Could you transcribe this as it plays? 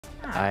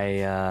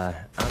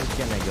I'm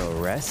gonna go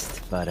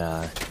rest,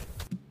 but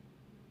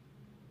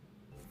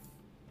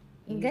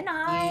Good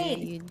night.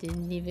 You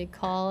didn't even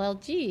call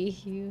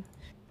LG.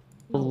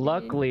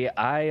 luckily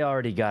I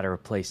already got a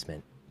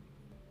replacement.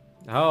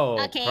 Oh,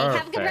 Okay, perfect.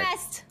 have a good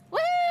rest.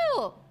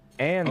 Woo!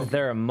 And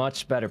they're a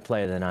much better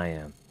player than I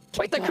am.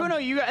 Wait,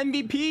 Takuno, you got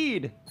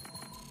MVP'd.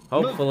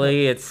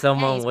 Hopefully it's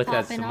someone he's with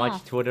as popping much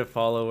off. Twitter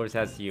followers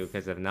as you,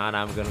 because if not,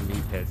 I'm gonna be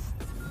pissed.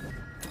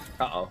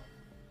 Uh-oh.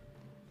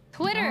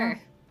 Twitter.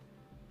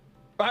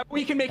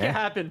 We can make it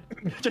happen.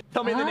 Just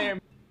tell me the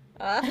name.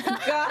 Oh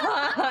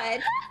God.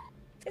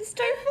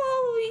 Start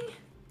following.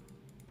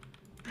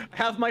 I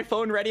have my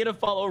phone ready to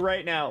follow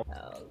right now.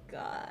 Oh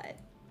God.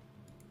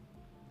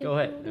 Go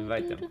ahead,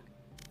 invite them.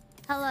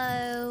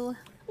 Hello.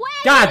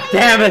 God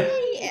damn it!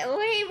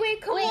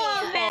 Wait, come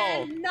on,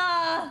 man.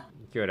 Nah.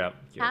 Give it up.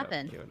 Give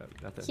Happened. It up. Give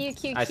it up. Nothing.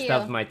 Q. I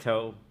stubbed my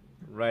toe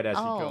right as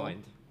Oh. you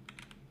joined.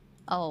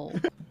 Oh.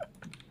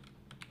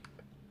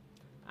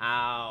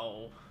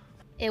 Ow.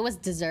 It was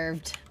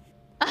deserved.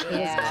 It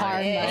Yeah. was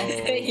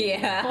karma.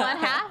 Yeah. What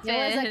happened?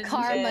 It was a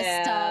karma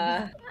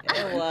stub.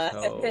 It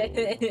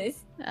was.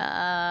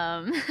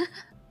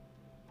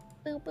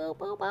 Boo, boo,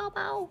 boo, boo,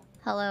 boo.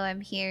 Hello,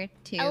 I'm here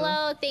to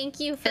Hello, thank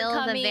you for fill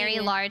coming. the very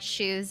large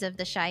shoes of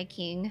the Shy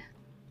King.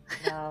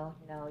 No,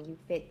 you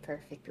fit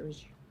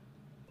perfectly.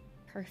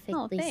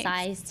 Perfectly thanks.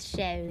 sized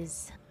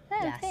shows. Oh,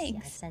 yes,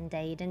 thanks. yes,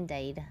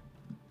 indeed.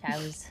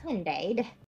 Shows. Indeed.